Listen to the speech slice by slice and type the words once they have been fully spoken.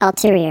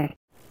Ulterior.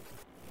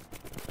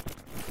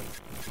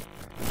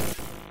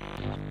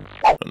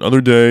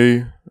 Another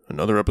day,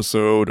 another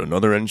episode,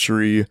 another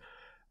entry,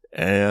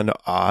 and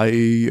I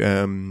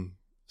am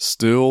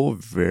still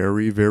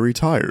very, very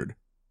tired.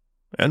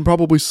 And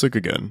probably sick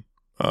again.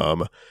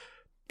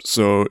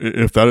 So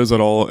if that is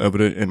at all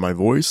evident in my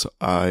voice,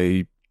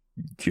 I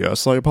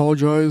guess I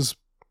apologize.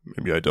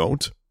 Maybe I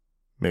don't.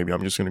 Maybe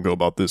I'm just going to go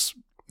about this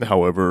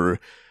however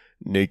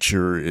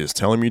nature is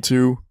telling me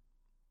to.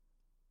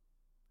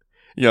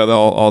 Yeah,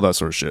 all that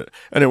sort of shit.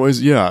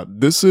 Anyways, yeah,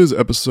 this is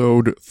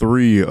episode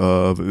 3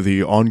 of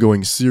the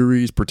ongoing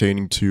series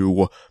pertaining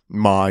to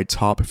my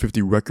top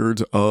 50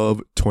 records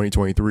of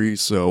 2023.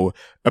 So,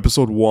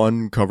 episode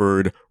 1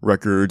 covered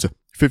records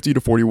 50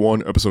 to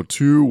 41. Episode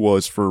 2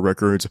 was for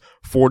records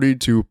 40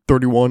 to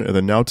 31. And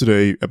then now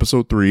today,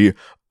 episode 3,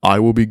 I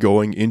will be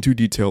going into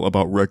detail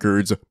about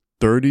records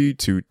 30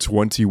 to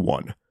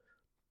 21.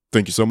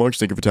 Thank you so much.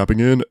 Thank you for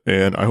tapping in.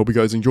 And I hope you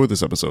guys enjoyed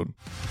this episode.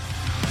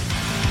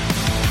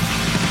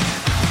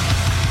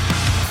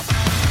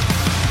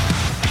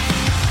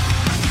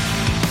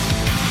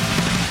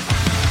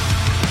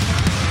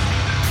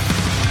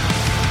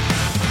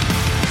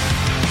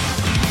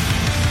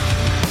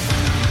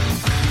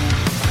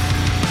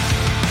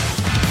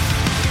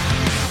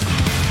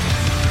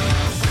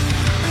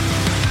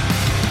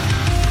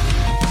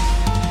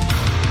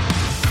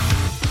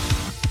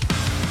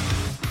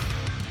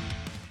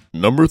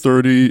 Number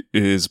 30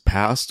 is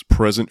Past,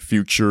 Present,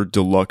 Future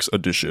Deluxe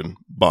Edition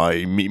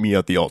by Meet Me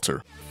at the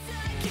Altar.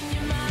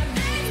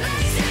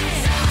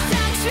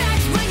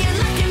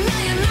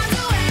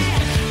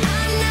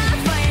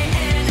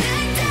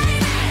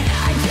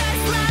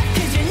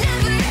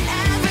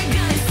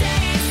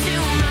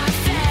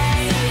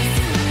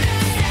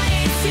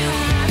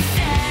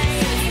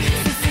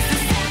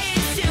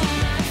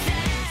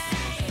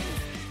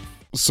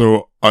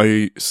 So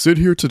I sit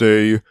here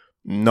today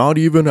not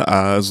even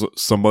as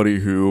somebody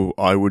who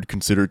I would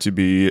consider to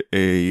be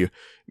a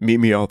Meet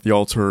Me at the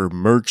Altar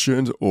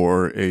merchant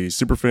or a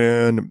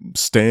superfan,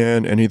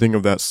 stan, anything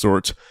of that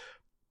sort,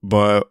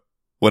 but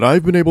what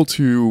I've been able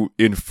to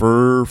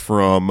infer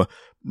from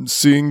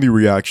seeing the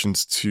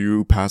reactions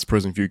to Past,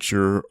 Present,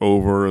 Future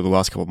over the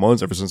last couple of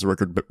months, ever since the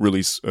record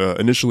release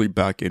initially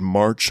back in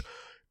March,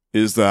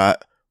 is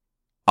that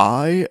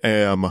I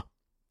am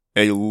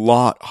a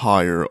lot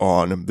higher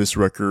on this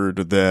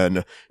record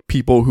than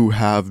people who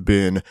have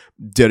been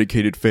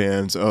dedicated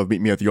fans of Meet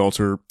Me at the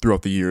Altar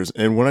throughout the years.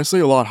 And when I say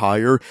a lot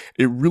higher,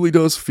 it really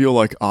does feel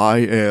like I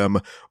am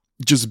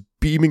just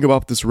beaming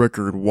about this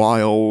record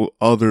while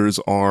others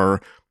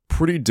are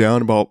pretty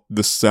down about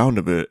the sound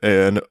of it.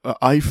 And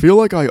I feel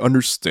like I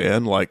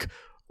understand like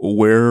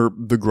where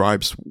the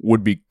gripes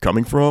would be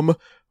coming from.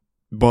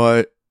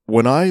 But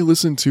when I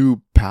listen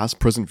to Past,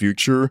 Present,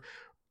 Future,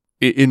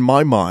 in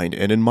my mind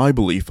and in my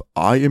belief,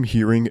 I am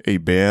hearing a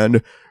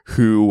band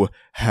who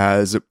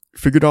has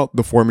figured out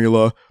the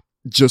formula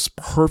just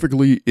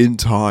perfectly in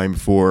time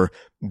for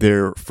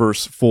their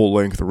first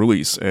full-length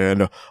release.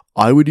 And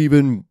I would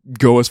even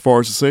go as far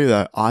as to say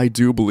that I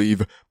do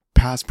believe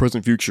Past,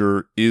 Present,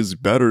 Future is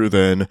better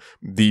than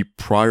the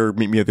prior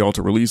Meet Me at the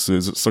Altar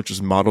releases, such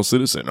as Model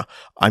Citizen.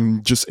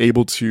 I'm just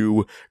able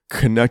to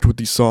connect with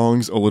these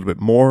songs a little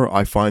bit more.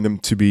 I find them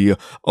to be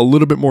a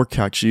little bit more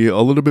catchy, a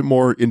little bit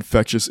more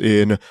infectious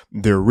in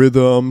their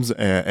rhythms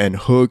and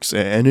hooks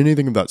and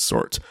anything of that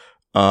sort.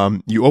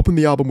 You open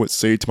the album with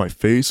Say It to My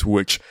Face,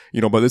 which,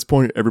 by this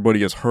point,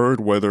 everybody has heard,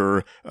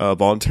 whether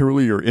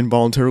voluntarily or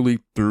involuntarily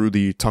through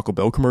the Taco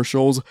Bell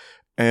commercials.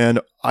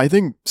 And I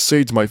think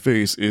Say It to My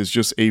Face is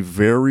just a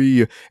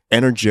very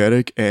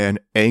energetic and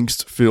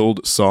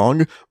angst-filled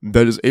song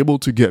that is able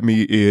to get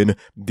me in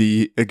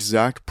the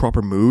exact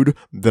proper mood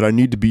that I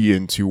need to be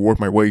in to work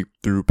my way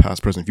through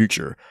Past, Present,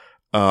 Future.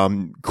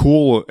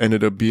 Cool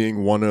ended up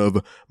being one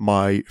of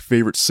my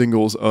favorite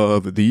singles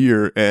of the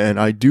year, and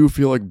I do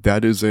feel like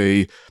that is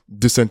a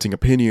dissenting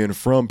opinion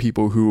from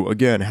people who,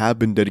 again, have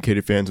been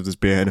dedicated fans of this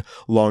band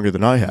longer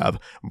than I have,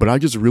 but I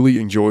just really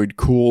enjoyed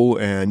Cool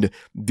and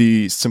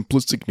the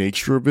simplistic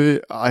nature of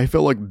it. I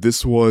felt like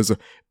this was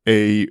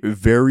a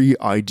very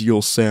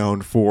ideal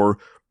sound for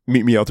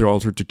Meet Me Out the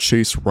Altar to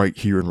chase right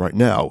here and right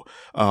now.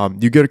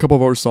 You get a couple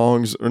of other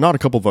songs, or not a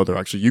couple of other,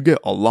 actually, you get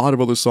a lot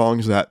of other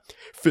songs that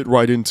fit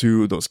right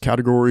into those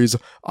categories.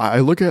 I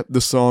look at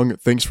the song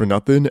Thanks for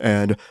Nothing,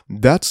 and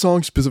that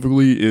song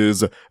specifically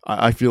is,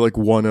 I feel like,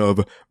 one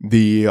of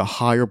the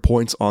higher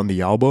points on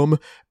the album,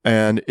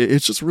 and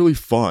it's just really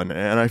fun,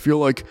 and I feel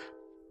like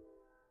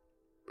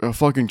a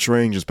fucking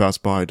train just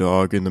passed by,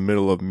 dog, in the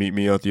middle of Meet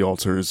Me at the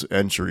Altar's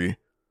entry.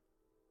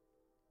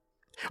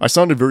 I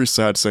sounded very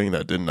sad saying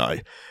that, didn't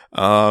I?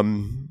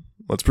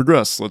 Let's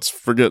progress. Let's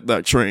forget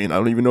that train. I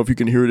don't even know if you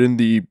can hear it in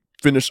the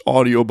finished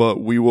audio,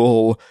 but we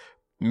will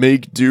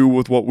make do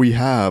with what we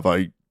have,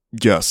 I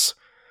guess.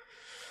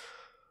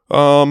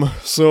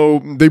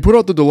 So they put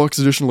out the deluxe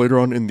edition later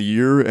on in the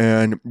year,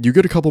 and you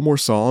get a couple more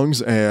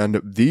songs,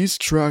 and these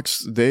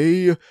tracks,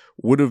 they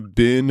would have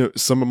been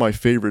some of my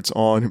favorites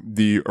on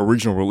the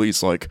original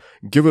release. Like,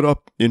 Give It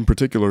Up in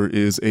particular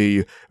is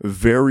a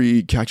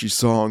very catchy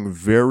song,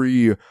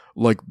 very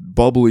like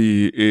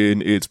bubbly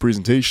in its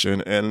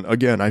presentation. And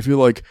again, I feel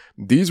like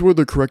these were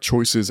the correct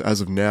choices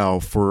as of now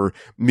for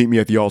Meet Me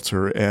at the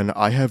Altar. And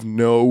I have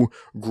no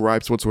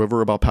gripes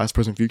whatsoever about Past,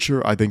 Present,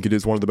 Future. I think it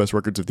is one of the best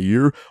records of the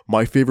year.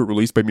 My favorite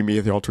release by Meet Me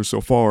at the Altar so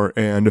far.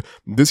 And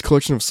this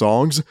collection of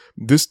songs,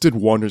 this did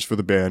wonders for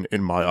the band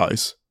in my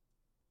eyes.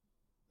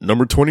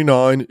 Number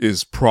 29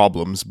 is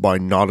Problems by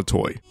Not a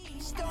Toy.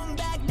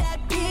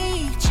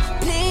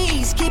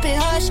 Please keep it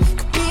hush,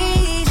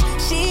 please.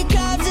 She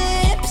carves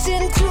her hips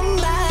into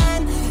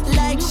mine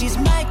like she's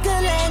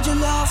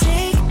Michelangelo.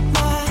 Take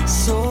my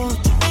soul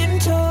to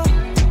mentor,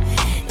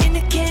 and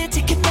I can't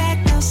take it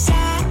back now.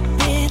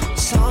 Silent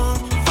song,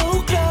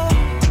 folklore,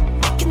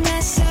 making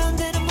that sound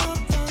that I'm up.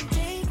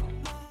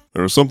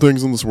 There are some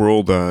things in this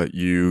world that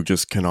you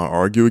just cannot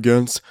argue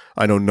against.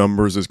 I know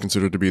numbers is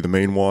considered to be the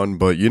main one,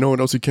 but you know what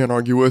else you can't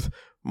argue with?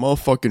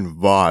 Motherfucking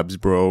vibes,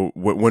 bro.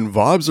 When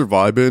vibes are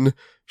vibing,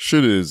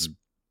 shit is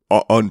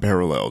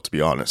unparalleled, to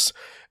be honest.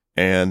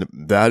 And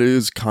that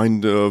is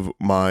kind of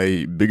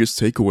my biggest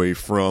takeaway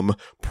from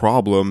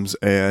Problems.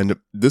 And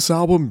this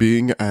album,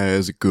 being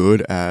as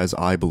good as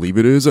I believe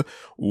it is,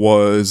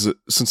 was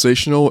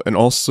sensational and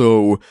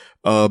also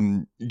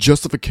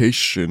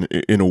justification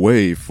in a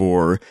way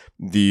for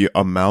the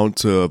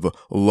amount of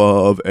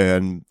love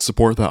and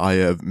support that I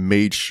have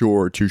made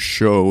sure to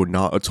show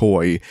Not a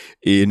Toy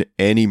in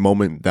any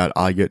moment that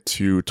I get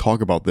to talk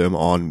about them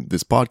on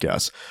this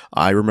podcast.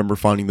 I remember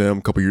finding them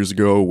a couple years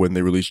ago when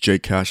they released J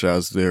Cash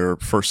as their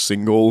first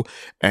single,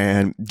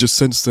 and just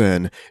since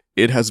then,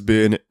 it has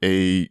been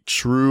a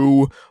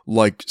true,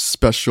 like,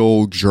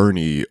 special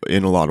journey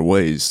in a lot of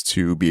ways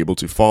to be able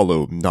to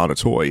follow Not a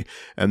Toy.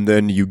 And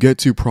then you get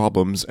to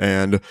Problems,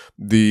 and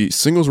the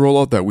singles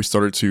rollout that we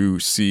started to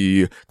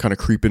see kind of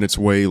creep in its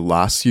way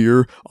last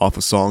year off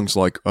of songs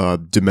like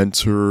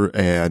Dementor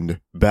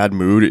and Bad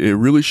Mood, it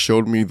really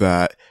showed me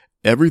that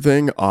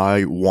everything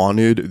I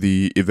wanted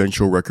the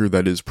eventual record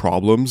that is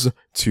Problems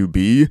to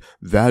be,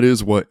 that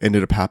is what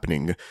ended up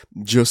happening.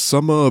 Just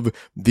some of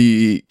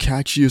the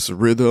catchiest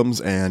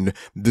rhythms and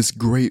this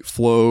great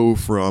flow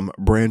from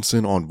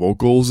Branson on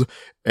vocals.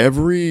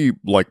 Every,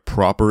 like,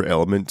 proper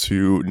element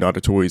to Not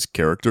a Toy's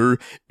character,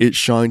 it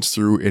shines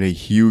through in a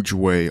huge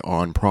way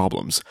on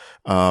Problems.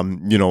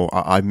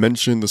 I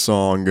mentioned the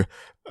song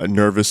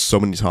Nervous so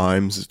many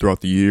times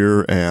throughout the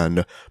year,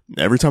 and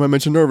every time I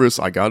mention Nervous,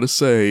 I gotta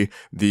say,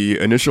 the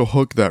initial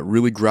hook that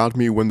really grabbed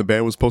me when the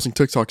band was posting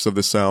TikToks of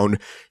this sound,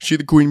 she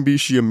the queen bee,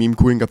 she a meme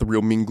queen, got the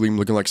real mean gleam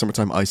looking like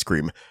summertime ice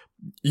cream.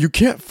 You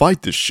can't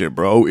fight this shit,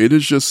 bro. It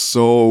is just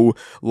so,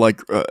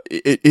 like,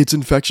 it's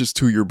infectious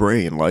to your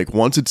brain. Like,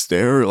 once it's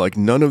there, like,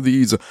 none of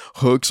these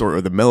hooks or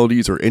the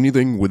melodies or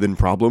anything within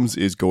Problems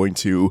is going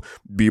to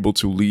be able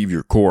to leave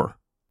your core.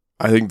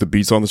 I think the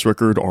beats on this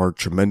record are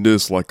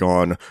tremendous, like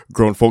on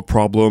Grown Folk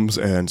Problems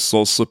and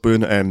Soul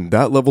Slippin', and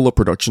that level of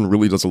production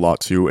really does a lot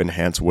to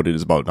enhance what it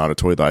is about Not a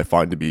Toy that I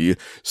find to be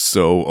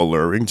so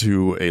alluring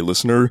to a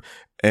listener.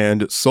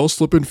 And Soul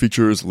Slippin'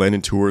 features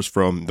Landon Tours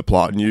from The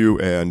Plot in You,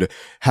 and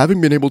having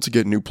been able to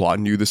get new Plot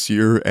in You this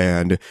year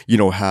and,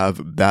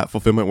 have that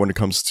fulfillment when it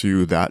comes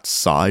to that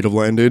side of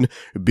Landon,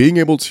 being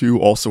able to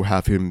also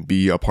have him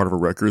be a part of a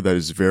record that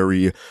is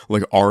very,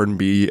 like,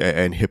 R&B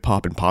and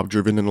hip-hop and pop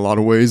driven in a lot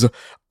of ways,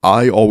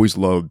 I always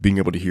love being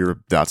able to hear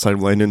that side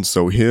of Landon.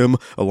 So him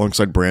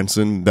alongside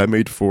Branson, that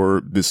made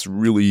for this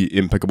really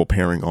impeccable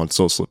pairing on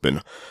Soul Slippin'.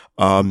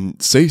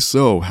 Say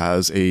So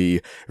has a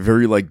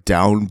very, like,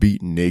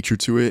 downbeat nature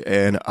to it,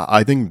 and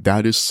I think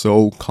that is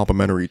so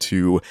complimentary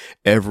to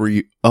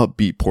every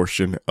upbeat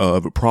portion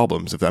of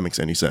Problems, if that makes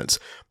any sense.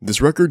 This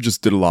record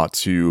just did a lot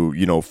to,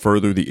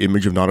 further the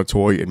image of Not a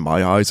Toy in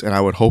my eyes, and I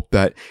would hope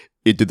that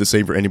it did the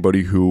same for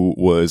anybody who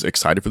was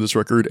excited for this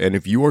record. And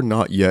if you are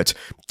not yet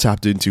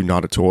tapped into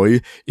Not a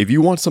Toy, if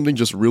you want something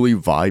just really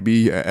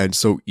vibey and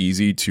so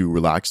easy to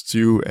relax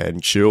to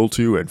and chill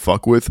to and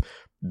fuck with,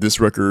 this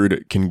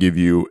record can give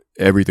you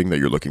everything that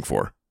you're looking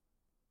for.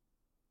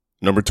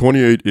 Number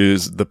 28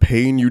 is The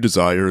Pain You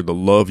Desire, The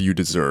Love You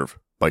Deserve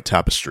by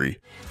Tapestry.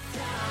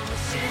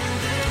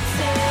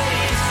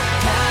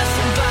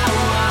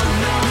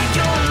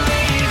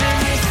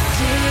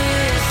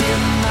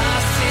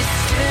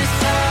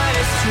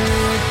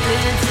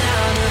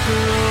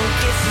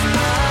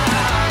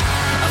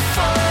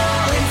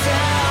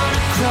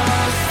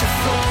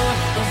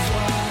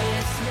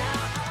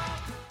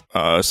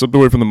 I stepped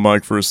away from the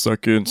mic for a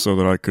second so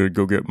that I could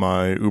go get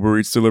my Uber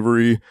Eats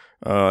delivery.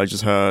 I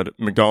just had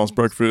McDonald's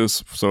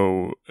breakfast,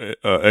 so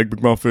egg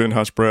McMuffin,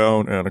 hash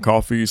brown, and a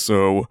coffee,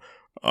 so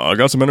I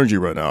got some energy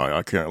right now.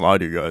 I can't lie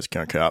to you guys,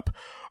 can't cap.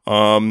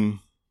 What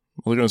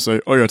was I gonna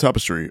say? Oh yeah,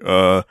 Tapestry.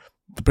 The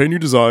Pain You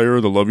Desire,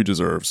 The Love You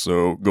Deserve.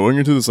 So going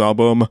into this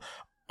album,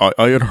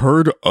 I had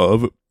heard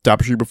of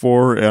Tapestry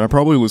before, and I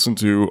probably listened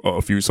to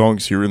a few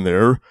songs here and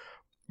there,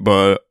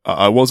 but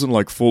I wasn't,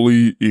 like,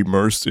 fully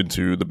immersed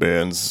into the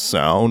band's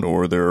sound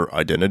or their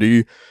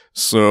identity.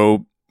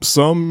 So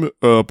some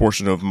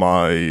portion of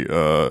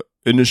my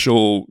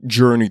initial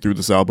journey through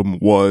this album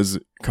was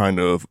kind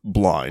of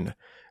blind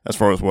as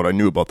far as what I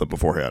knew about them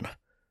beforehand.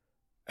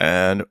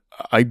 And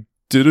I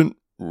didn't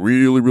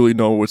really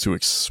know what to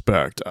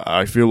expect.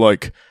 I feel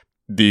like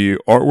the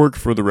artwork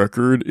for the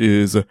record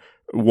is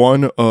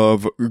one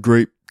of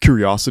great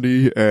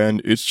curiosity,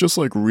 and it's just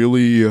like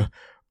really,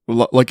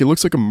 like, it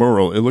looks like a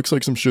mural. It looks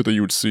like some shit that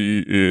you would see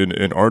in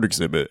an art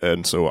exhibit,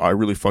 and so I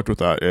really fucked with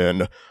that.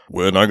 And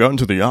when I got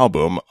into the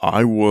album,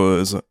 I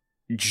was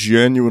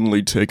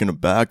genuinely taken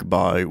aback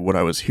by what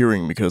I was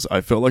hearing, because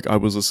I felt like I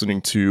was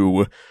listening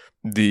to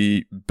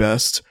the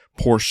best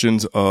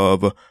portions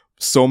of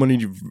so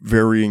many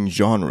varying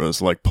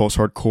genres, like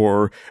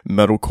post-hardcore,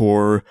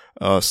 metalcore,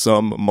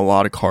 some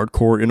melodic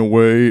hardcore in a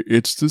way.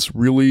 It's this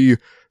really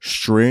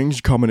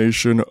strange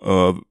combination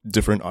of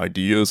different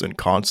ideas and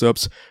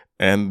concepts,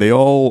 and they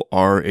all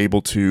are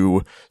able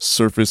to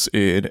surface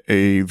in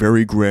a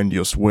very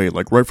grandiose way.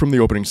 Like right from the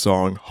opening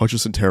song,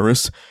 Hutchison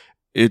Terrace,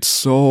 it's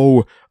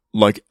so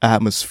like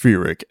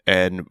atmospheric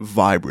and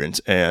vibrant,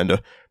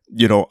 and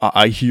you know,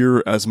 I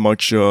hear as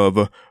much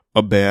of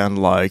a band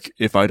like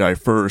If I Die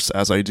First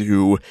as I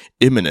do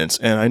Imminence,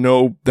 and I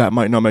know that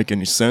might not make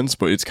any sense,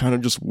 but it's kind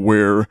of just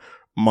where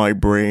my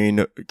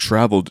brain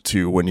traveled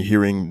to when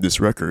hearing this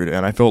record.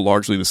 And I felt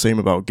largely the same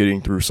about getting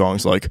through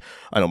songs like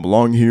I Don't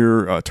Belong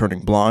Here,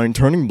 Turning Blind.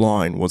 Turning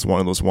Blind was one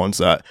of those ones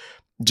that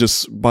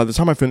just, by the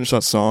time I finished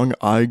that song,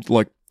 I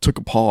like took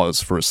a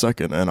pause for a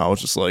second, and I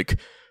was just like,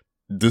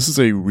 this is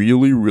a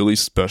really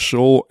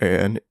special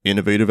and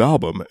innovative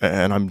album,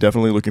 and I'm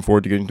definitely looking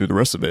forward to getting through the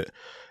rest of it.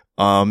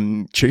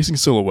 Chasing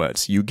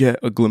Silhouettes, you get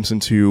a glimpse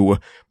into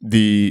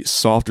the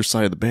softer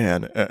side of the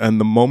band, and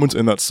the moment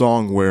in that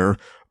song where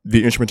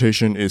the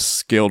instrumentation is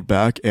scaled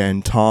back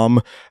and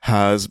Tom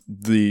has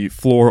the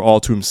floor all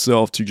to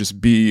himself to just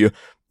be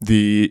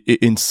the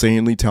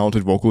insanely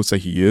talented vocalist that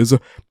he is.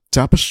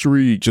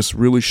 Tapestry just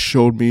really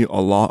showed me a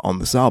lot on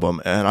this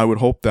album, and I would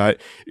hope that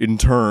in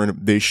turn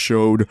they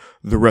showed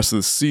the rest of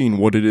the scene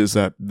what it is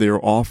that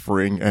they're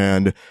offering.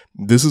 And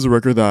this is a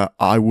record that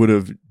I would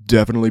have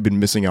definitely been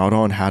missing out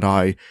on had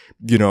I,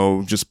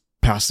 just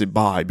passed it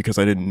by, because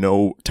I didn't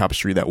know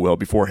Tapestry that well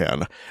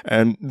beforehand.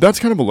 And that's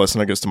kind of a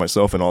lesson, I guess, to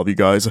myself and all of you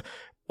guys.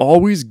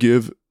 Always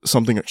give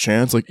something a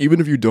chance. Like, even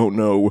if you don't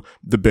know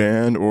the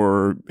band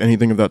or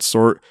anything of that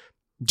sort,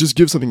 just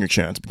give something a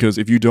chance, because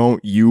if you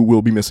don't, you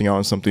will be missing out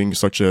on something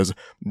such as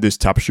this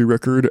Tapestry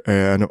record.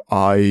 And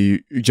I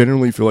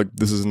genuinely feel like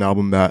this is an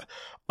album that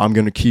I'm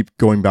going to keep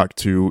going back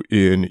to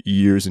in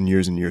years and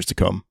years and years to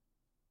come.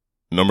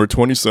 Number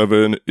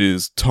 27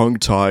 is Tongue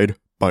Tied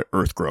by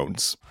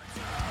Earthgroans.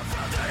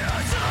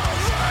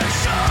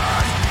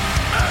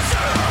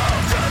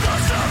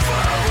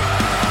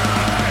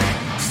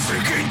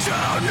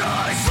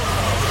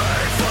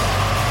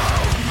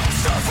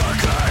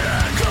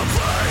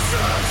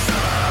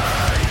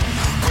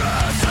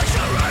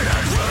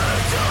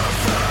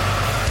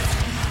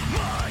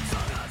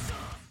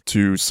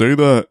 To say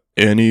that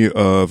any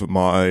of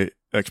my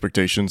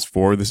expectations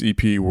for this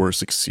EP were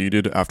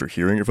succeeded after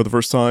hearing it for the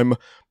first time,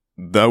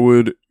 that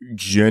would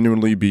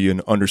genuinely be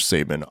an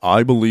understatement.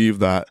 I believe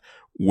that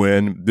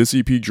when this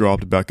EP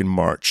dropped back in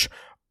March,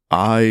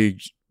 I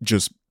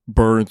just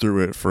burned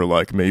through it for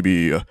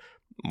maybe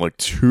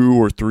 2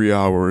 or 3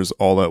 hours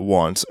all at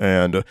once.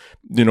 And,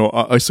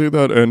 I say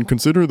that and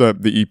consider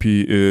that the EP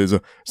is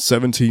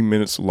 17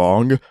 minutes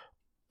long.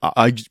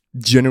 I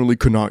genuinely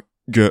could not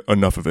get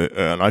enough of it,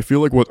 and I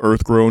feel like what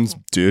Earthgroans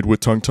did with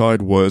Tongue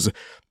Tied was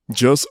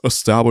just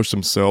establish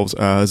themselves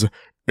as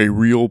a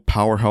real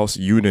powerhouse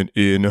unit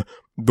in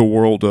the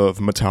world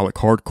of metallic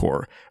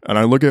hardcore. And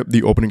I look at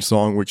the opening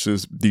song, which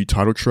is the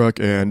title track,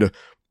 and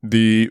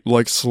the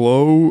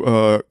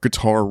slow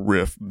guitar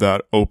riff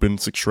that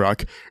opens the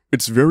track.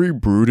 It's very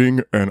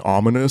brooding and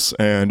ominous,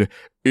 and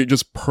it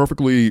just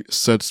perfectly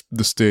sets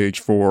the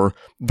stage for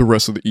the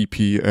rest of the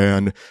EP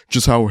and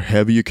just how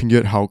heavy it can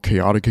get, how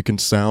chaotic it can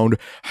sound,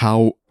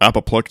 how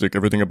apoplectic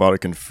everything about it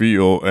can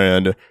feel.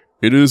 And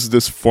it is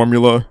this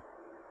formula.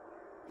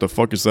 The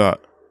fuck is that?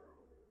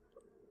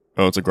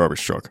 Oh, it's a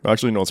garbage truck.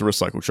 Actually, no, it's a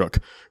recycle truck.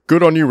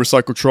 Good on you,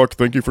 recycle truck.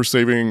 Thank you for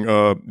saving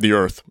the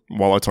earth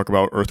while I talk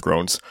about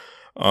Earthgroans.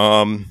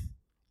 What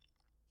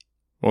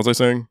was I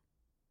saying?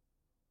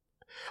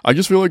 I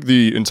just feel like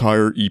the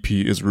entire EP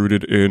is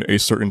rooted in a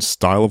certain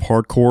style of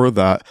hardcore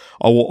that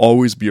I will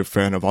always be a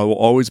fan of. I will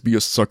always be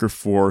a sucker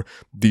for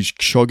these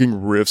chugging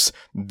riffs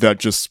that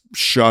just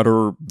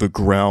shatter the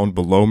ground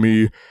below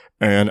me.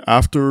 And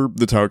after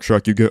the title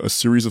track, you get a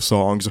series of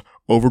songs,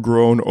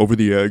 Overgrown, Over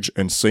the Edge,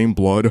 and Same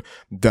Blood,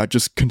 that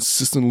just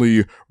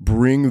consistently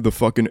bring the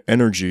fucking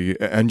energy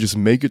and just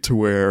make it to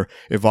where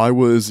if I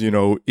was, in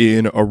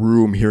a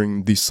room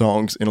hearing these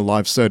songs in a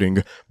live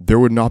setting, there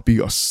would not be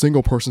a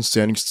single person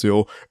standing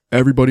still,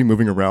 everybody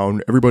moving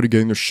around, everybody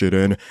getting their shit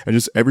in, and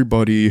just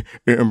everybody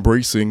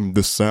embracing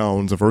the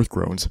sounds of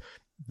Earthgroans.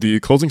 The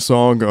closing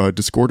song,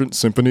 Discordant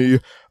Symphony,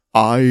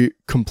 I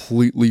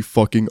completely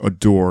fucking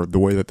adore the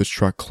way that this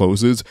track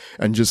closes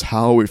and just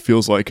how it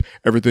feels like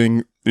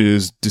everything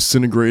is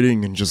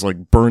disintegrating and just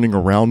like burning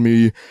around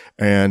me.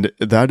 And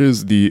that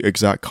is the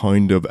exact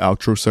kind of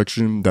outro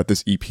section that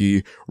this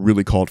EP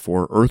really called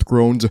for.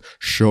 Earthgroans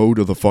showed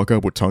the fuck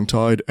up with Tongue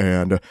Tied.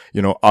 And,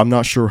 you know, I'm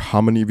not sure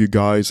how many of you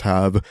guys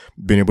have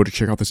been able to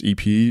check out this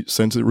EP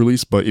since it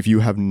released, but if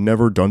you have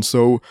never done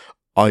so,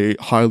 I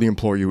highly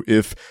implore you,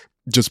 if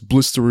just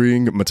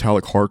blistering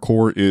metallic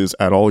hardcore is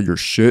at all your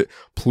shit,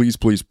 please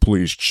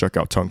check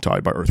out Tongue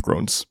Tied by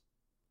Earthgroans.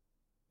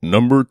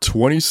 Number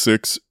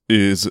 26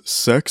 is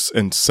Sex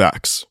and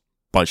Sax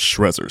by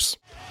Shrezzers.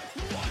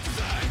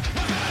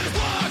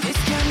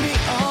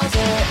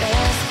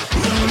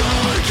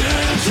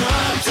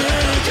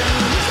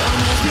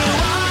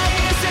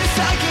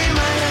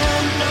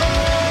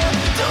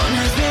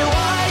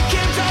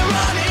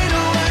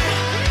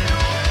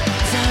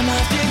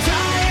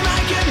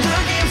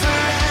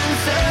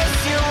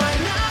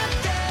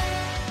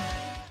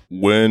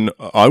 When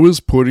I was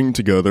putting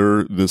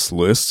together this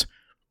list,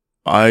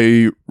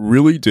 I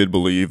really did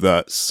believe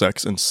that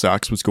Sex and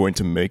Sax was going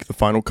to make the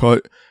final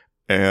cut,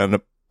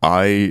 and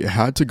I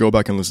had to go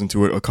back and listen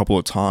to it a couple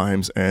of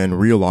times and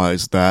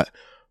realize that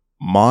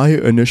my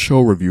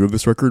initial review of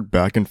this record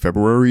back in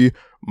February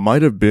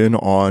might have been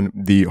on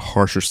the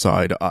harsher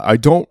side. I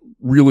don't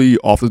really,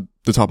 off the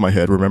top of my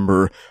head,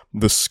 remember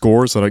the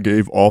scores that I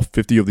gave all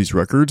 50 of these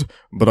records,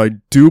 but I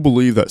do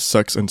believe that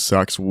Sex and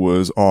Sax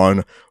was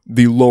on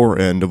the lower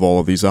end of all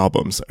of these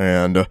albums,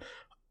 and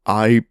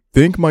I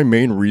think my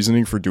main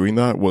reasoning for doing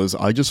that was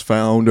I just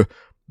found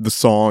the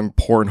song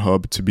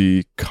Pornhub to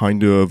be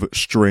kind of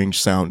strange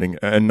sounding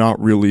and not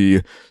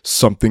really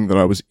something that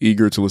I was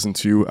eager to listen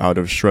to out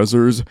of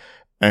Shrezzers.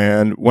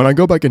 And when I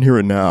go back and hear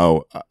it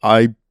now,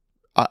 I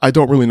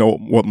don't really know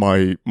what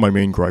my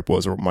main gripe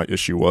was or what my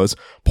issue was.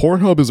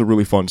 Pornhub is a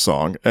really fun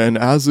song, and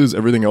as is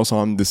everything else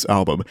on this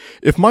album.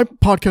 If my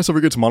podcast ever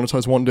gets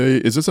monetized one day,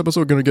 is this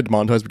episode going to get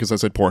monetized because I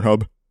said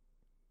Pornhub?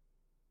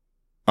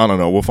 I don't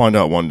know. We'll find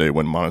out one day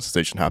when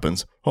monetization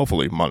happens.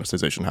 Hopefully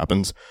monetization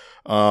happens.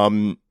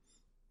 And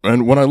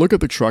when I look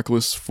at the track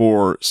list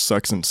for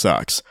Sex and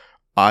Sax,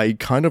 I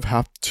kind of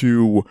have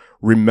to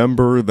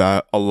remember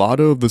that a lot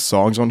of the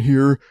songs on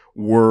here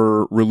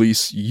were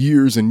released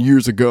years and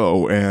years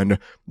ago. And,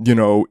 you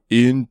know,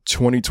 in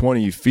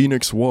 2020,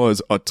 Phoenix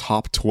was a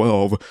top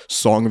 12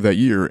 song of that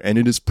year, and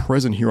it is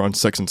present here on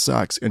Sex and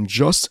Sax. And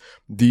just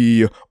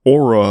the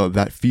aura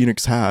that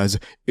Phoenix has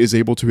is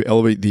able to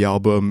elevate the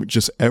album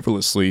just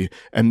effortlessly.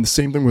 And the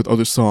same thing with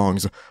other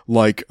songs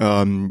like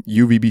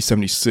UVB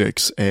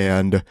 76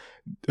 and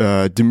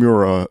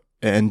Demura,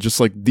 and just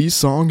like these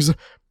songs,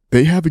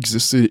 they have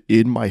existed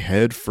in my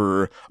head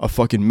for a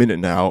fucking minute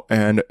now,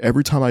 and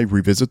every time I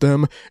revisit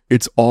them,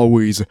 it's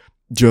always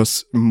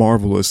just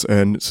marvelous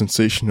and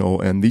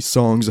sensational, and these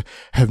songs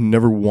have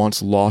never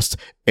once lost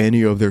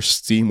any of their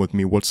steam with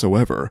me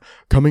whatsoever.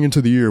 Coming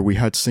into the year, we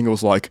had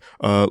singles like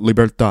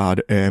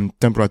Libertad and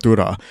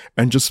Temperatura,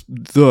 and just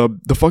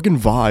the fucking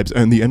vibes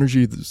and the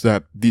energy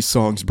that these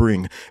songs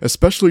bring,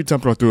 especially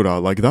Temperatura.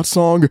 Like, that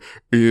song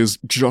is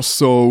just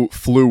so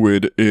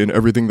fluid in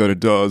everything that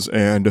it does,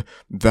 and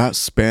that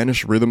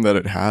Spanish rhythm that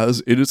it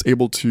has, it is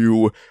able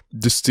to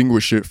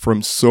distinguish it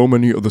from so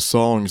many of the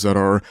songs that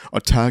are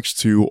attached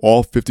to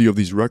all 50 of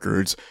these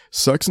records.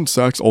 Sex and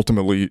Sax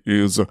ultimately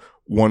is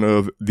one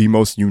of the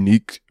most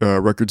unique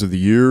records of the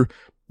year.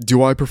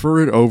 Do I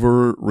prefer it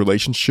over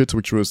Relationships,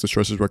 which was the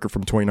Shrezzers record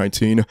from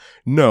 2019?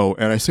 No,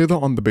 and I say that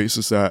on the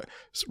basis that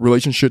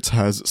Relationships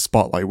has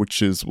Spotlight,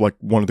 which is like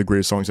one of the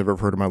greatest songs I've ever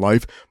heard in my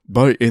life.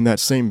 But in that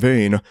same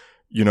vein,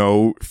 you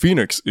know,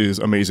 Phoenix is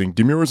amazing,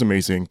 Demura is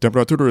amazing,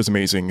 Temperatura is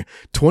amazing,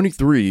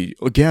 23,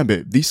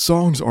 Gambit, these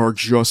songs are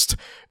just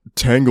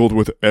tangled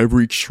with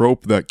every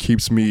trope that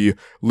keeps me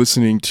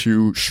listening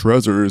to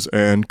Shrezzers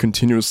and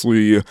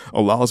continuously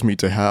allows me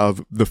to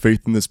have the faith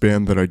in this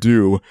band that I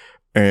do,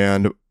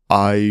 and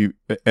I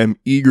am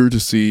eager to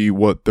see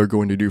what they're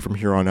going to do from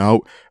here on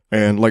out.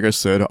 And like I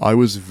said, I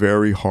was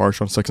very harsh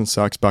on Sex and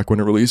Sax back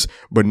when it released,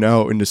 but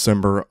now in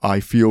December,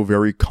 I feel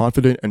very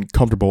confident and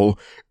comfortable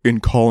in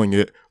calling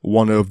it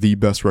one of the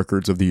best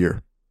records of the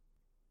year.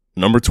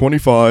 Number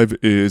 25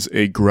 is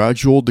A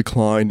Gradual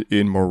Decline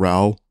in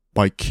Morale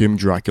by Kim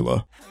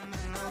Dracula.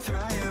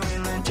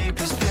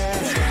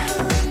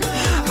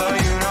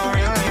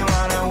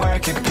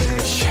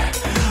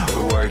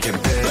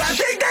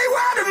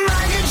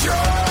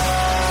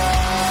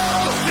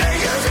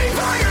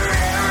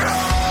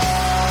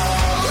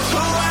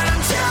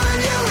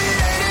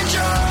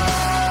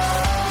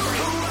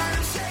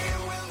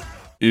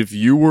 If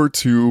you were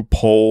to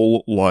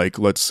poll, like,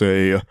 let's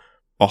say,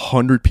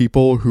 100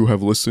 people who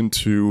have listened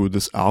to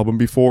this album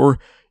before,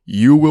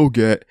 you will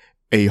get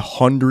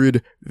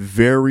 100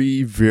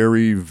 very,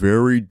 very,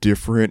 very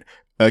different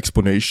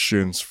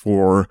explanations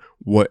for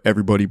what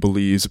everybody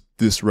believes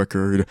this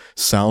record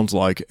sounds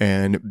like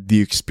and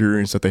the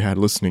experience that they had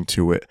listening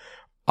to it.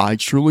 I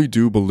truly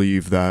do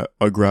believe that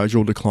A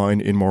Gradual Decline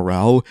in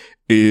Morale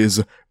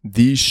is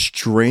the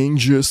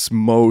strangest,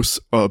 most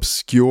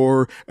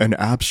obscure and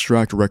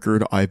abstract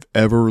record I've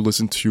ever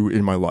listened to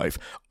in my life.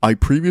 I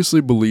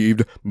previously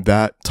believed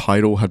that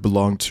title had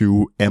belonged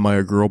to Am I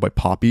a Girl by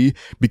Poppy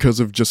because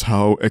of just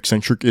how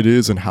eccentric it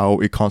is and how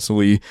it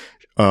constantly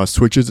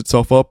switches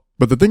itself up.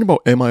 But the thing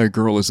about Am I a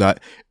Girl is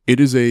that it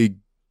is a,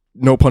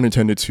 no pun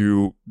intended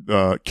to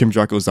Kim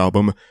Dracula's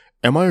album,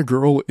 Am I a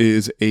Girl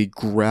is a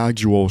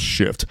gradual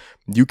shift.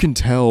 You can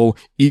tell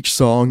each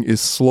song is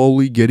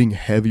slowly getting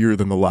heavier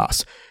than the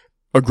last.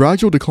 A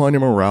gradual decline in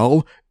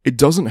morale, it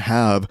doesn't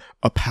have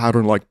a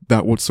pattern like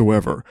that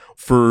whatsoever.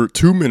 For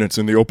 2 minutes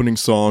in the opening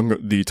song,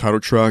 the title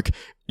track,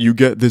 you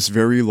get this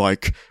very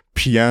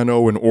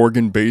piano and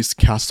organ-based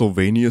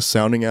Castlevania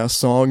sounding ass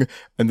song,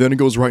 and then it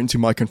goes right into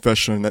My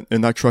Confession,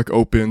 and that track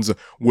opens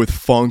with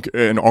funk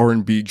and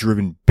R&B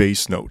driven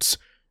bass notes.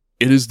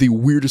 It is the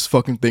weirdest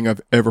fucking thing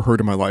I've ever heard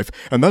in my life.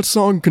 And that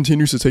song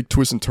continues to take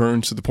twists and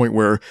turns to the point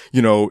where,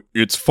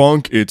 it's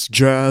funk, it's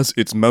jazz,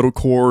 it's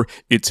metalcore,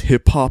 it's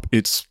hip hop,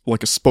 it's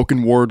like a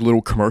spoken word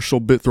little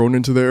commercial bit thrown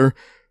into there.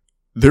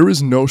 There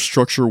is no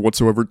structure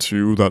whatsoever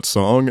to that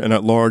song, and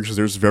at large,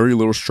 there's very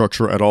little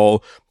structure at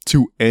all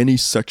to any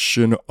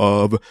section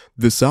of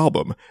this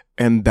album.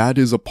 And that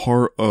is a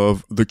part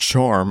of the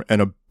charm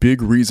and a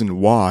big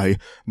reason why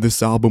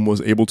this album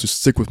was able to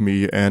stick with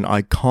me, and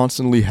I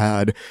constantly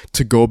had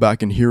to go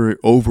back and hear it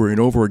over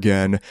and over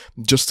again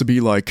just to be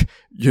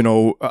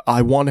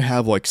I want to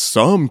have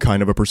some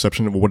kind of a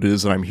perception of what it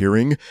is that I'm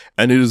hearing,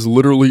 and it is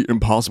literally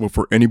impossible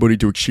for anybody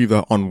to achieve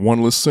that on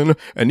one listen,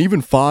 and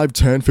even 5,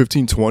 10,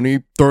 15,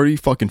 20, 30,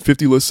 fucking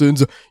 50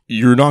 listens,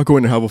 you're not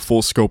going to have a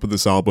full scope of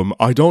this album.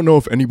 I don't know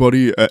if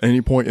anybody at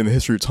any point in the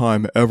history of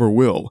time ever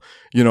will.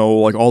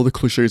 All the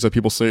cliches that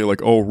people say,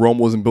 oh, Rome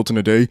wasn't built in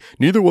a day.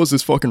 Neither was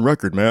this fucking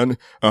record, man.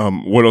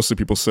 What else do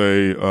people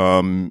say?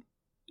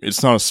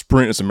 It's not a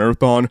sprint, it's a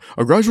marathon.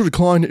 A gradual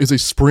decline is a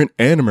sprint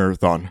and a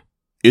marathon.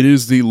 It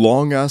is the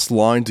long-ass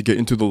line to get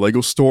into the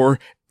Lego store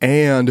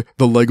and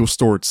the Lego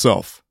store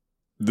itself.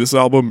 This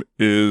album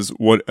is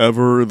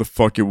whatever the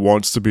fuck it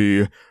wants to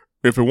be.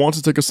 If it wants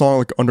to take a song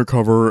like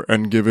Undercover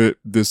and give it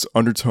this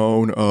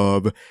undertone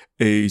of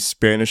a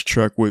Spanish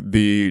track with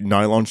the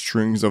nylon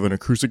strings of an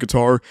acoustic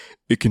guitar,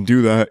 it can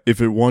do that.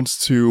 If it wants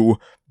to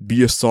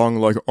be a song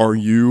like Are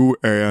You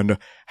and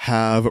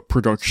have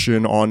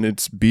production on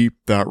its beat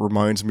that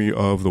reminds me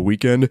of The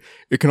Weeknd,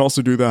 it can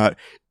also do that.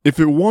 If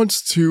it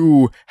wants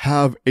to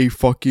have a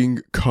fucking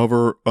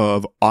cover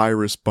of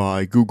Iris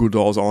by Goo Goo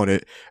Dolls on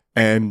it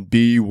and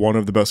be one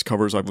of the best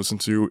covers I've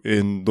listened to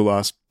in the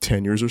last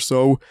 10 years or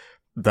so,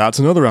 that's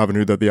another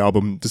avenue that the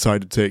album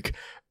decided to take.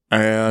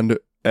 And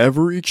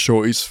every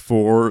choice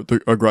for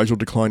a gradual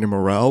decline in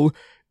morale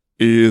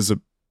is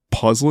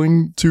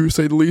puzzling, to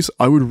say the least.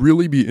 I would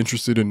really be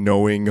interested in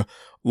knowing,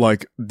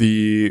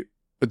 the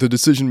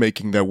decision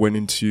making that went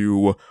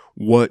into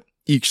what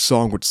each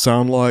song would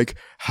sound like,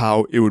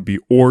 how it would be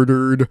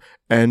ordered,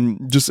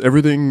 and just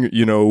everything,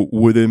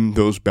 within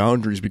those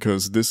boundaries,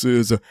 because this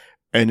is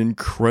an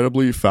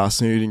incredibly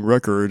fascinating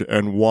record,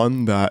 and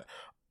one that,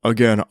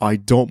 again, I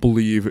don't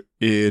believe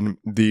in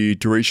the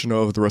duration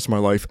of the rest of my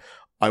life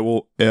I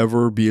will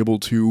ever be able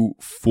to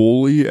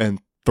fully and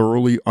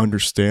thoroughly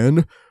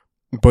understand.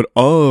 But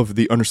of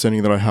the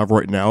understanding that I have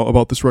right now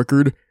about this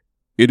record,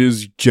 it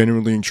is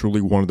genuinely and truly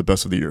one of the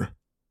best of the year.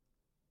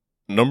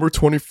 Number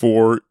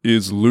 24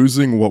 is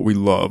Losing What We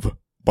Love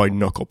by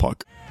Knuckle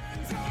Puck.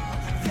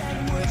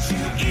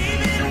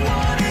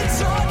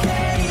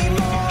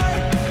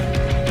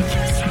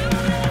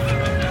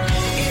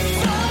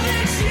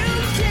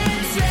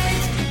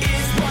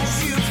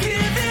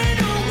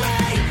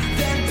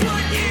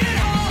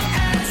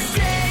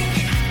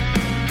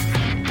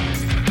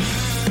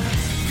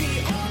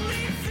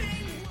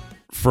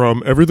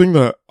 From everything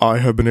that I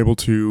have been able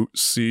to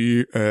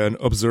see and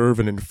observe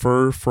and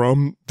infer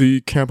from the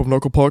camp of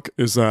Knuckle Puck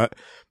is that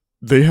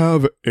they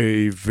have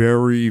a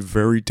very,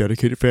 very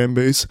dedicated fan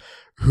base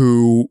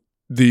who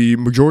the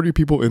majority of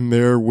people in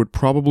there would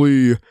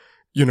probably,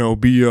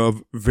 be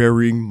of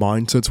varying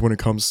mindsets when it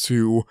comes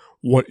to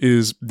what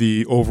is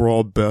the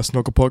overall best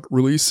Knuckle Puck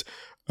release.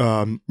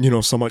 Some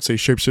might say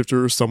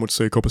Shapeshifter, some would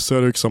say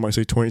Copacetic, some might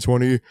say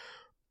 2020.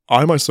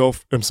 I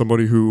myself am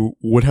somebody who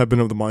would have been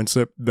of the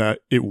mindset that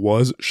it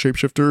was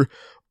Shapeshifter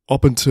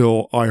up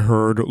until I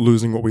heard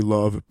Losing What We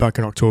Love back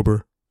in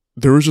October.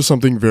 There is just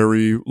something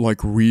very,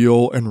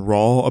 real and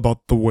raw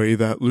about the way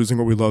that Losing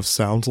What We Love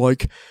sounds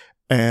like.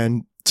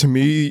 And to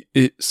me,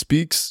 it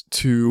speaks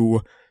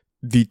to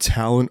the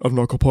talent of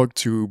Knuckle Puck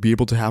to be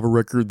able to have a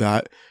record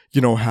that,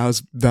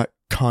 has that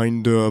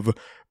kind of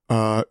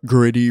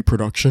gritty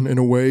production in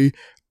a way,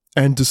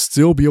 and to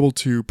still be able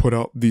to put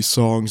out these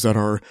songs that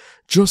are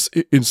just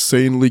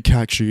insanely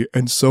catchy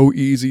and so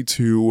easy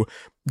to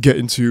get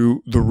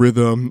into the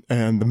rhythm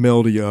and the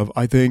melody of.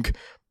 I think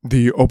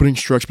the opening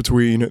stretch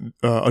between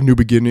A New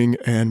Beginning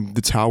and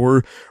The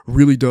Tower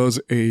really does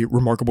a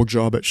remarkable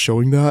job at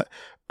showing that.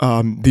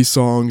 These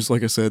songs,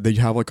 like I said, they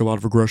have a lot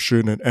of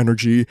aggression and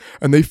energy,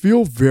 and they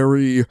feel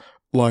very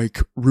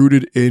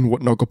rooted in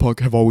what Knuckle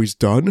Puck have always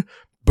done,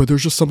 but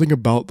there's just something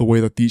about the way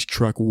that these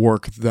tracks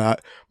work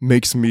that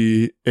makes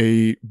me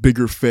a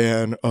bigger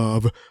fan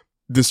of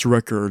this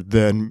record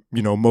than,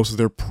 most of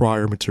their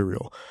prior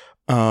material.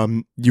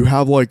 You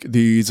have like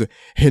these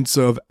hints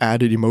of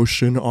added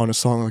emotion on a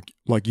song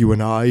like You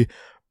and I.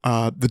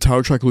 The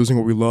title track Losing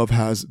What We Love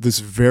has this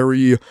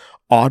very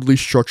oddly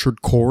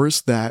structured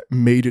chorus that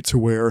made it to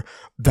where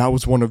that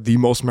was one of the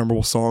most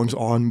memorable songs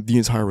on the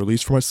entire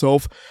release for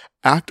myself.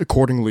 Act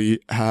Accordingly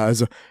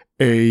has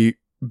a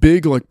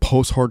big like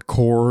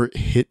post-hardcore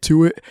hit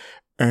to it,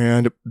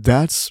 and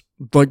that's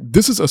like,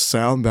 this is a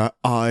sound that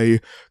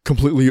I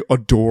completely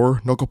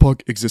adore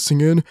Knucklepuck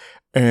existing in,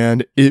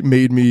 and it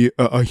made me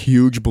a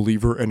huge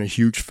believer and a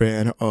huge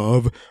fan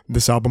of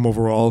this album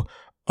overall.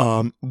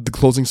 The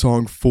closing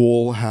song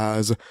Fool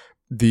has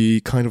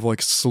the kind of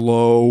like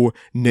slow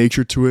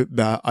nature to it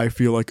that I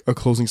feel like a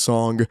closing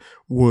song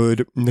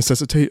would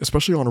necessitate,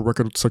 especially on a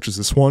record such as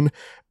this one.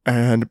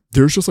 And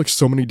there's just like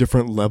so many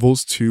different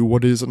levels to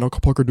what is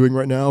Knucklepuck doing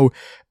right now.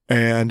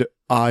 And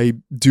I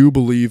do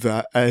believe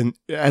that, and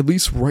at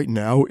least right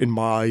now in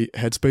my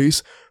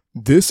headspace,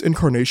 this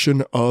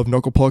incarnation of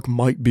Knucklepuck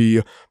might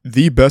be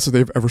the best that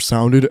they've ever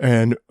sounded,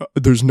 and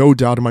there's no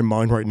doubt in my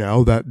mind right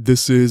now that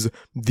this is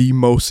the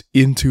most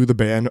into the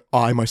band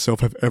I myself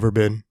have ever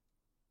been.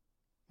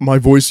 My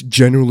voice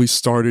genuinely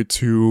started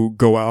to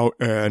go out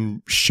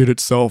and shit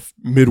itself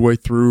midway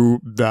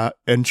through that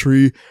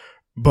entry,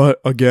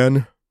 but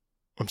again,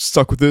 I'm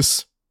stuck with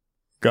this.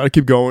 Gotta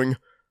keep going.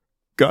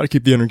 Gotta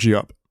keep the energy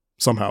up,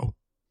 somehow.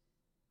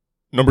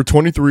 Number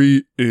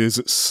 23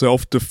 is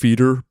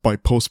Self-Defeater by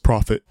Post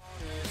Prophet.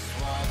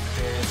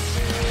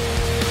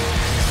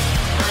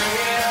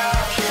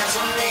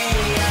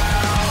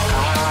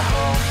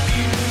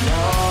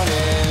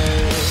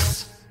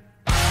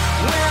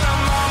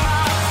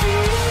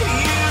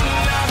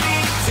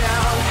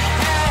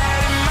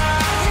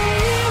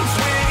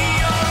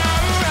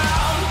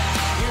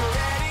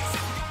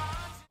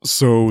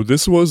 So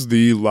this was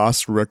the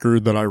last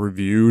record that I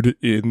reviewed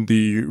in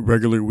the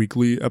regular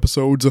weekly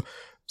episodes.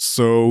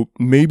 So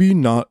maybe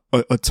not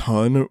a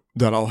ton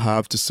that I'll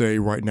have to say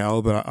right now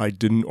that I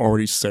didn't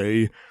already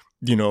say,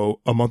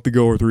 a month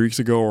ago or 3 weeks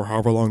ago or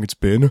however long it's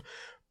been.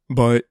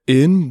 But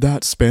in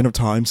that span of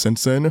time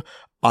since then,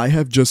 I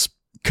have just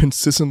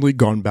consistently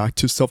gone back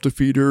to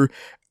Self-Defeater,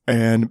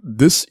 and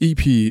this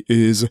EP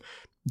is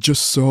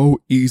just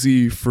so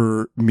easy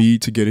for me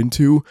to get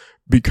into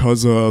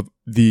because of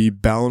the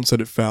balance that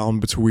it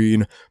found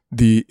between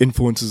the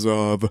influences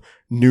of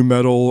nu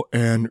metal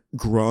and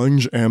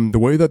grunge, and the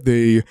way that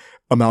they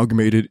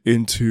amalgamated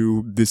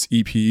into this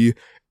EP.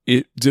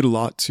 It did a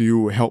lot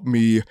to help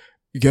me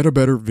get a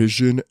better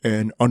vision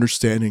and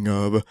understanding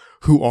of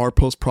who are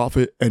Post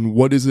Prophet and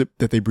what is it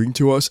that they bring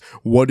to us.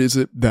 What is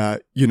it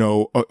that,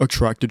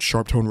 attracted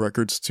Sharptone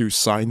Records to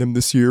sign them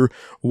this year?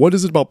 What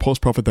is it about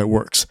Post Prophet that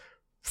works?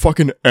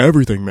 Fucking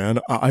everything, man.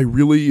 I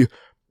really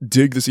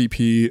dig this EP,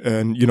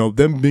 and,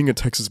 them being a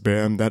Texas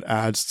band, that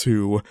adds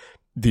to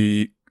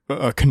the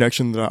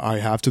connection that I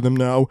have to them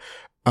now.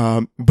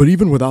 But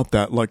even without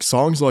that, like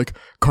songs like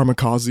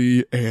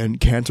Kamikaze and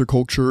Cancer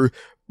Culture,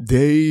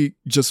 they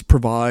just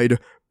provide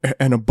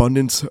an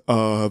abundance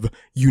of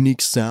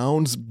unique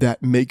sounds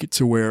that make it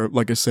to where,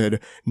 like I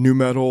said, nu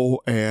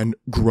metal and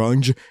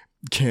grunge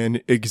can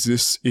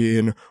exist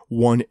in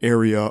one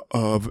area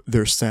of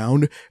their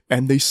sound,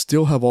 and they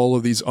still have all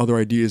of these other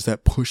ideas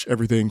that push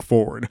everything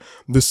forward.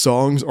 The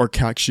songs are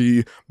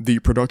catchy, the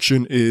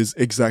production is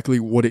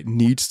exactly what it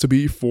needs to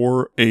be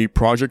for a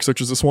project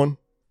such as this one.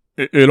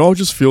 It all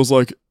just feels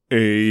like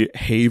a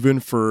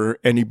haven for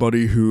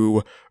anybody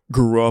who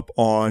grew up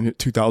on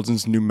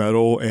 2000s nu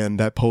metal and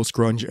that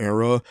post-grunge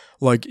era.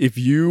 Like, if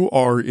you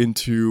are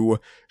into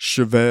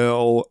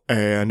Chevelle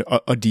and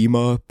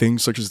Edema,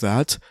 things such as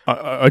that,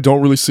 I don't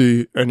really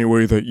see any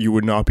way that you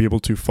would not be able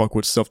to fuck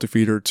with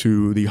Self-Defeater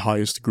to the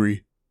highest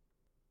degree.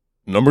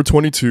 Number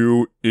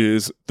 22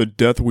 is The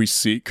Death We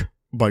Seek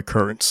by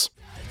Currents.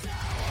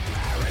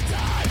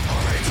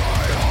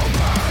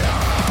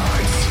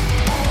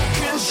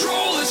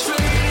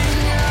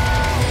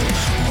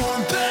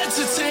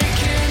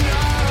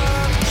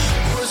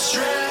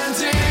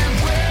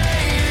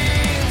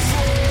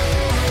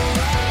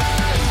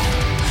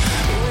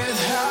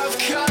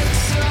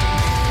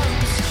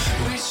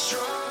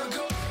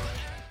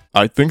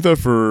 I think that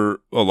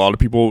for a lot of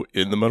people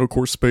in the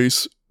metalcore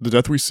space, The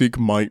Death We Seek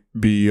might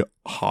be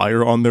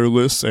higher on their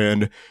list,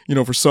 and,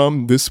 for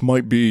some, this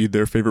might be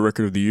their favorite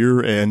record of the year,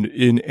 and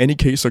in any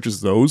case such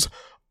as those,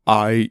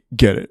 I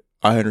get it.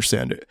 I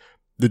understand it.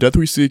 The Death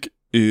We Seek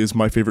is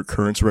my favorite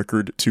Currents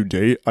record to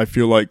date. I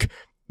feel like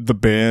the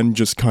band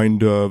just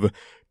kind of,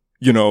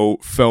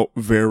 felt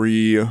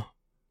very,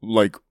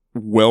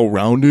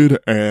 well-rounded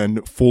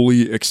and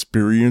fully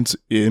experienced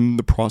in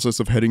the process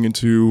of heading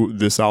into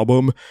this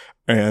album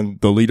and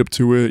the lead up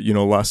to it,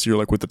 last year,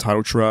 with the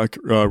title track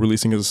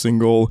releasing as a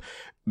single,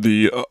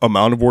 the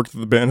amount of work that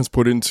the band has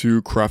put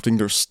into crafting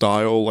their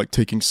style,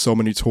 taking so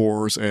many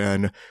tours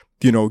and,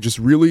 just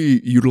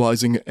really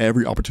utilizing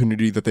every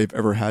opportunity that they've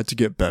ever had to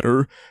get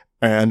better.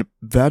 And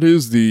that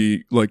is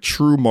the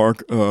true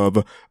mark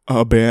of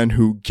a band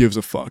who gives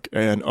a fuck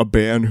and a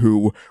band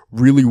who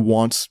really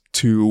wants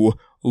to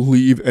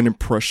leave an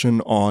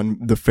impression on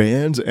the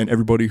fans and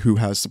everybody who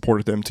has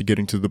supported them to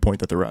getting to the point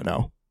that they're at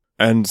now.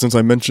 And since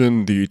I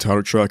mentioned the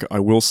title track, I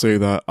will say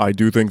that I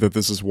do think that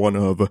this is one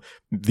of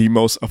the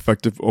most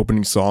effective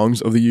opening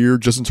songs of the year,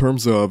 just in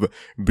terms of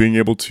being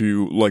able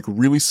to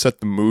really set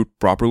the mood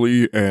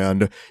properly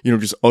and,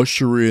 just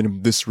usher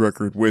in this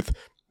record with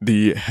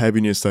the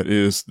heaviness that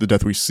is The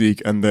Death We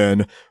Seek, and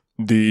then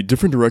the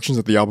different directions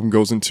that the album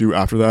goes into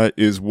after that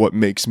is what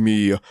makes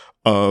me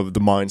of the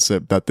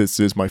mindset that this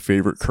is my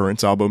favorite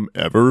Currents album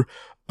ever.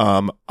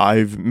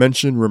 I've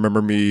mentioned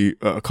Remember Me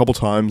a couple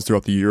times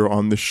throughout the year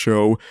on this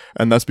show,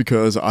 and that's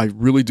because I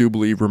really do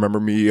believe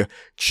Remember Me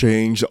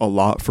changed a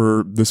lot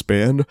for this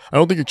band. I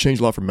don't think it changed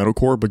a lot for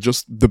metalcore, but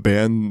just the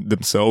band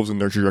themselves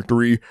and their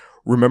trajectory.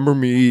 Remember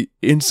Me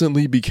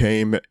instantly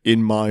became,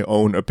 in my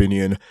own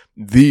opinion,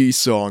 the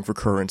song for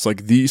Currents.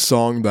 The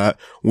song that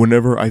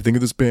whenever I think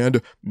of this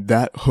band,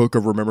 that hook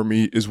of Remember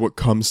Me is what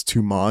comes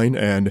to mind,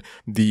 and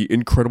the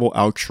incredible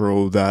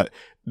outro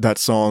that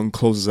song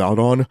closes out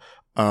on.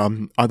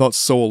 I thought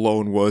So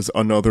Alone was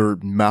another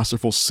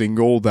masterful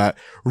single that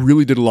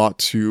really did a lot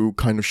to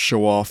kind of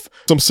show off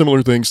some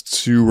similar things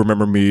to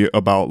Remember Me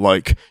about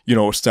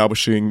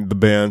establishing the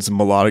band's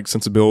melodic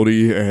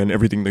sensibility and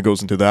everything that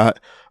goes into that.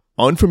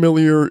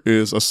 Unfamiliar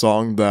is a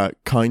song that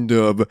kind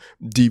of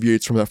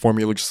deviates from that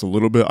formula just a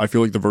little bit. I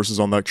feel like the verses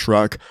on that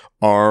track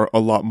are a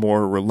lot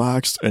more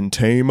relaxed and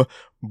tame,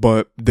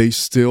 but they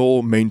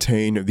still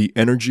maintain the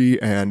energy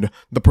and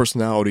the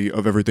personality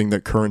of everything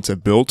that Currents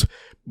have built.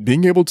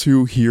 Being able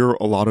to hear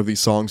a lot of these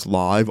songs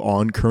live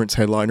on Currents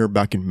Headliner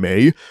back in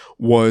May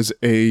was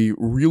a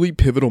really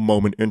pivotal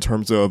moment in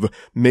terms of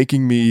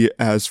making me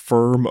as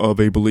firm of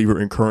a believer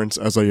in Currents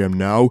as I am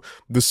now.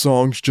 The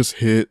songs just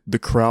hit, the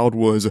crowd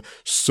was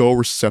so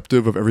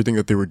receptive of everything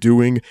that they were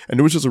doing, and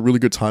it was just a really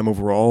good time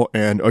overall,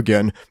 and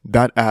again,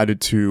 that added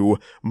to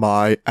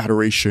my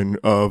adoration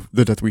of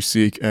The Death We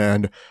Seek,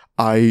 and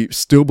I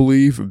still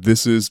believe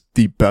this is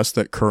the best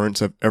that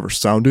Currents have ever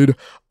sounded.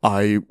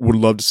 I would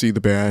love to see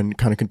the band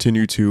kind of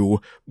continue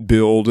to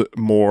build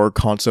more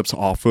concepts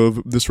off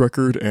of this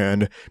record.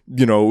 And,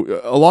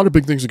 a lot of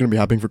big things are going to be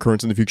happening for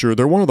Currents in the future.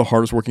 They're one of the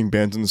hardest working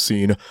bands in the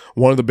scene,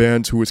 one of the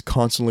bands who is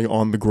constantly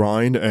on the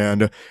grind,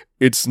 and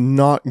it's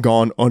not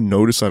gone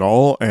unnoticed at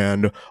all.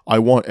 And I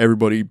want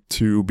everybody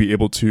to be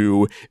able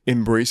to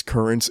embrace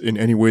Currents in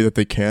any way that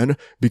they can,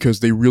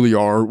 because they really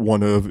are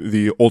one of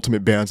the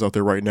ultimate bands out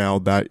there right now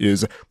that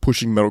is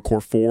pushing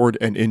metalcore forward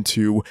and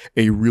into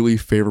a really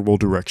favorable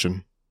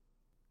direction.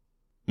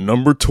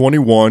 Number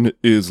 21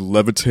 is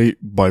Levitate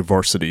by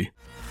Varsity.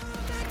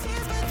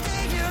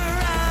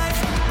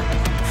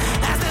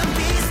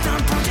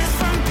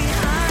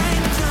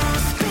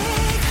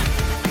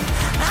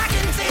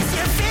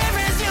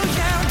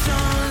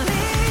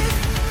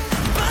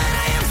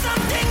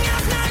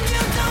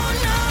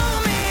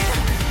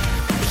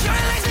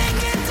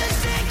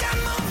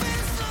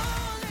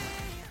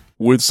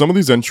 With some of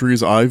these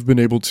entries, I've been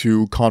able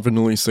to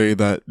confidently say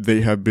that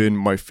they have been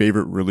my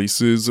favorite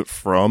releases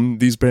from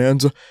these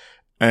bands.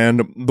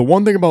 And the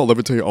one thing about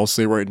Levitate I'll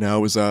say right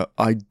now is that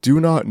I do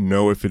not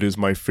know if it is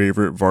my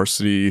favorite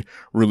Varsity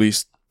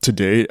release to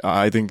date.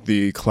 I think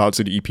the Cloud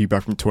City EP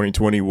back from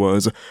 2020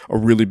 was a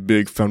really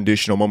big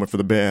foundational moment for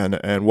the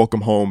band, and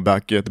Welcome Home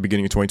back at the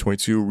beginning of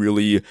 2022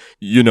 really,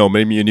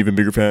 made me an even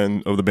bigger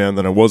fan of the band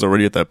than I was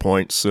already at that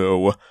point.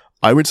 So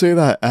I would say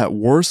that at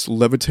worst,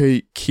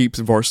 Levitate keeps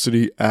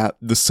Varsity at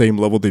the same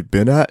level they've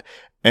been at,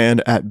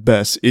 and at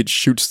best, it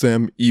shoots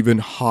them even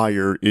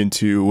higher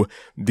into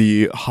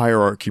the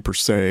hierarchy per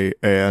se,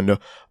 and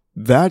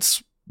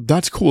that's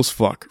cool as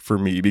fuck for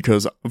me,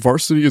 because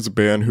Varsity is a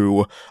band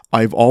who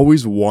I've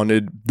always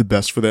wanted the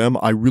best for them.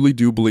 I really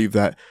do believe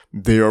that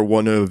they are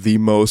one of the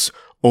most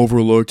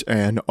overlooked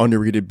and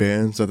underrated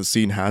bands that the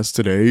scene has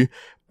today,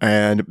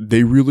 and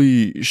they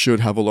really should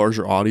have a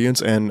larger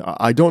audience, and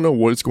I don't know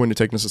what it's going to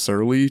take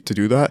necessarily to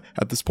do that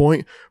at this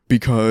point,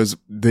 because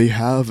they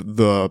have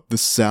the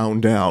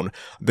sound down,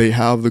 they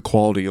have the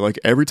quality.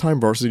 Every time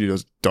Varsity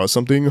does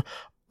something,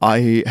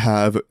 I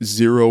have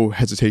zero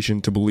hesitation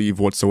to believe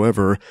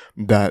whatsoever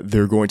that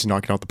they're going to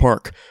knock it out the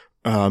park.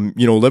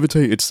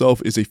 Levitate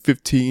itself is a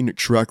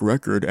 15-track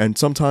record, and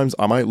sometimes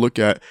I might look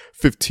at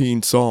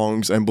 15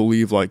 songs and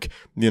believe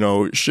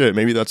shit,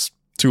 maybe that's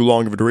too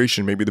long of a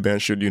duration. Maybe the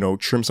band should,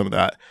 trim some of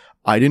that.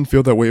 I didn't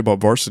feel that way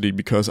about Varsity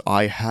because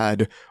I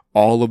had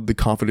all of the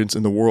confidence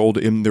in the world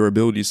in their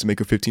abilities to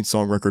make a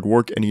 15-song record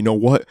work, and you know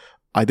what?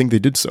 I think they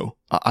did so.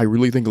 I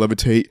really think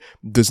Levitate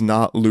does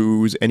not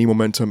lose any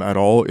momentum at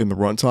all in the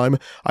runtime.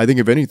 I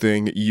think if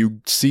anything, you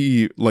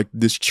see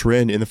this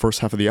trend in the first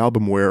half of the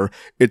album where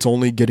it's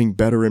only getting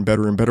better and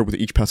better and better with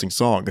each passing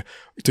song.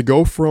 To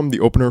go from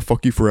the opener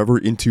Fuck You Forever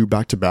into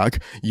Back to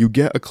Back, you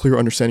get a clear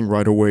understanding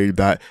right away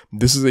that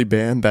this is a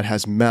band that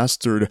has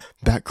mastered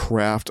that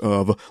craft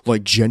of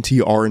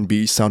genty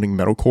R&B sounding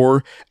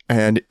metalcore,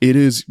 and it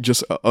is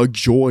just a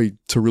joy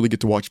to really get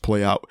to watch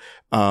play out.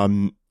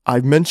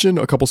 I've mentioned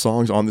a couple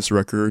songs on this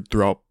record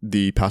throughout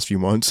the past few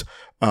months.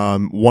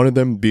 One of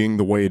them being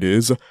The Way It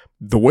Is.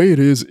 The Way It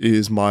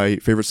Is my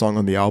favorite song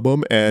on the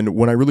album, and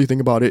when I really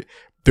think about it,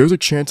 there's a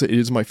chance that it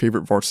is my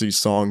favorite Varsity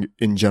song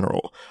in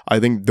general. I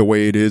think The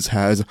Way It Is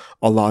has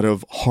a lot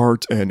of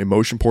heart and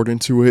emotion poured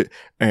into it,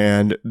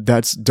 and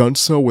that's done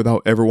so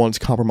without ever once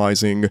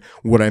compromising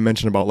what I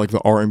mentioned about like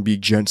the R&B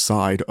gent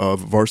side of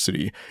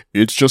Varsity.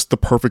 It's just the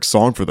perfect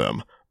song for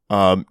them.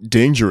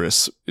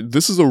 Dangerous.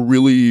 This is a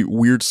really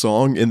weird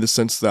song in the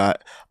sense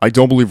that I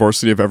don't believe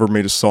Varsity have ever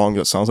made a song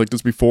that sounds like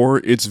this before.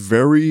 It's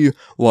very,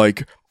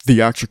 like,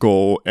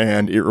 theatrical,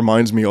 and it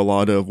reminds me a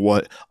lot of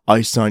what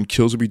Ice Nine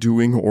Kills would be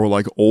doing, or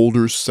like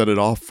older Set It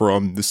Off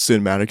from the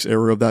Cinematics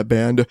era of that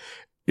band.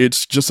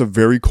 It's just a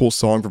very cool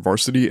song for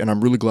Varsity, and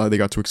I'm really glad they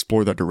got to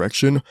explore that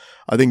direction.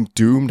 I think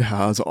Doomed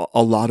has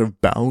a lot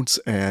of bounce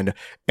and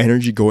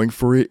energy going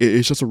for it.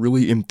 It's just a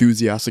really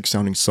enthusiastic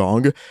sounding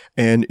song,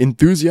 and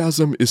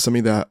enthusiasm is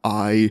something that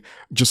I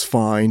just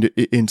find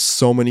in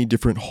so many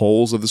different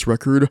holes of this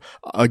record.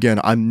 Again,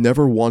 I'm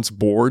never once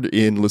bored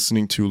in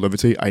listening to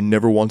Levitate. I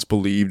never once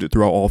believed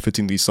throughout all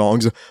 15 of these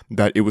songs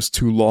that it was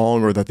too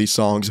long or that these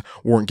songs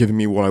weren't giving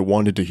me what I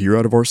wanted to hear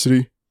out of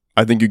Varsity.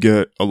 I think you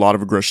get a lot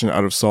of aggression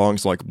out of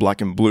songs like Black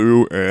and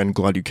Blue and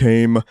Glad You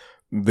Came.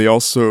 They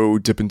also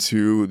dip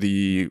into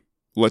the,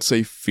 let's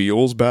say,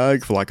 feels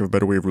bag, for lack of a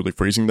better way of really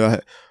phrasing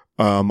that,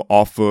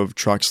 off of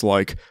tracks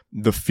like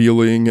The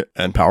Feeling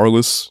and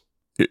Powerless.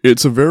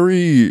 It's a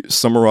very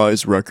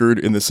summarized record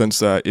in the sense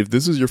that if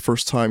this is your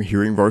first time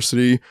hearing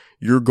Varsity,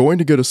 you're going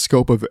to get a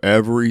scope of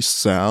every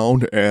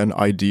sound and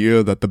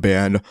idea that the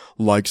band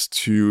likes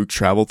to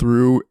travel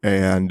through,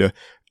 and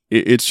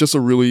it's just a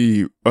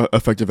really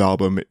effective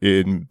album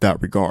in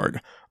that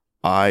regard.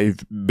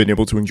 I've been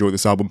able to enjoy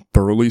this album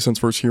thoroughly since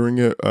first hearing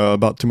it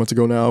about 2 months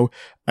ago now.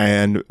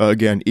 And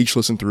again, each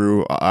listen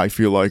through, I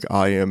feel like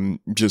I am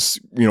just,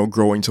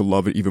 growing to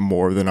love it even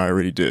more than I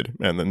already did.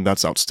 And then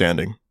that's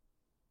outstanding.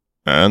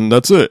 And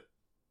that's it.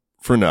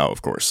 For now,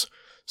 of course.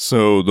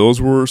 So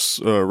those were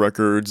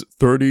records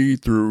 30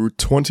 through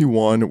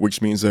 21, which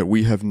means that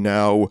we have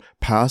now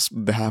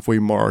passed the halfway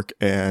mark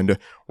and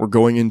we're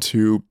going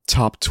into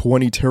top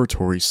 20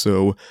 territory.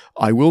 So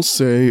I will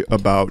say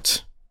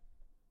about...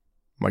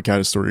 My cat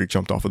has already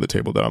jumped off of the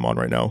table that I'm on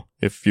right now,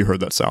 if you heard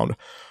that sound.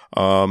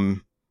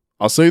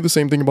 I'll say the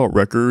same thing about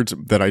records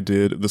that I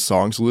did the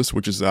songs list,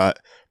 which is that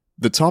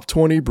the top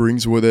 20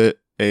 brings with it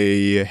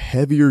a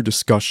heavier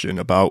discussion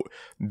about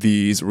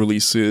these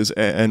releases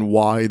and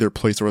why they're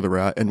placed where they're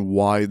at and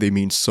why they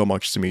mean so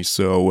much to me.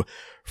 So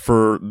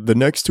for the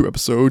next 2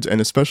 episodes, and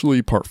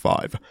especially part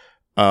 5,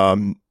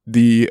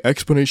 the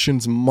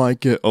explanations might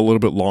get a little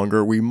bit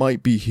longer. We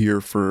might be here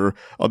for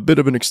a bit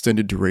of an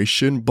extended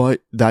duration,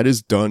 but that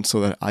is done so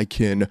that I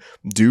can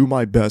do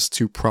my best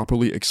to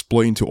properly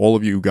explain to all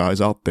of you guys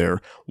out there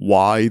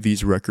why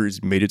these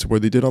records made it to where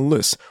they did on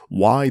lists,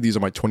 why these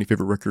are my 20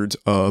 favorite records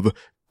of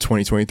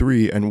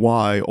 2023, and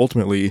why,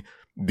 ultimately,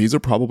 these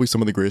are probably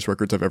some of the greatest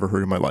records I've ever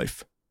heard in my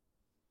life.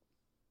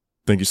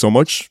 Thank you so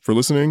much for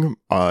listening.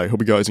 I hope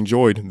you guys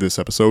enjoyed this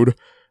episode,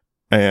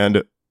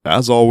 and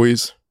as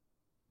always,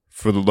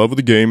 for the love of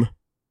the game,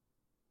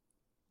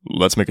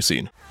 let's make a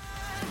scene.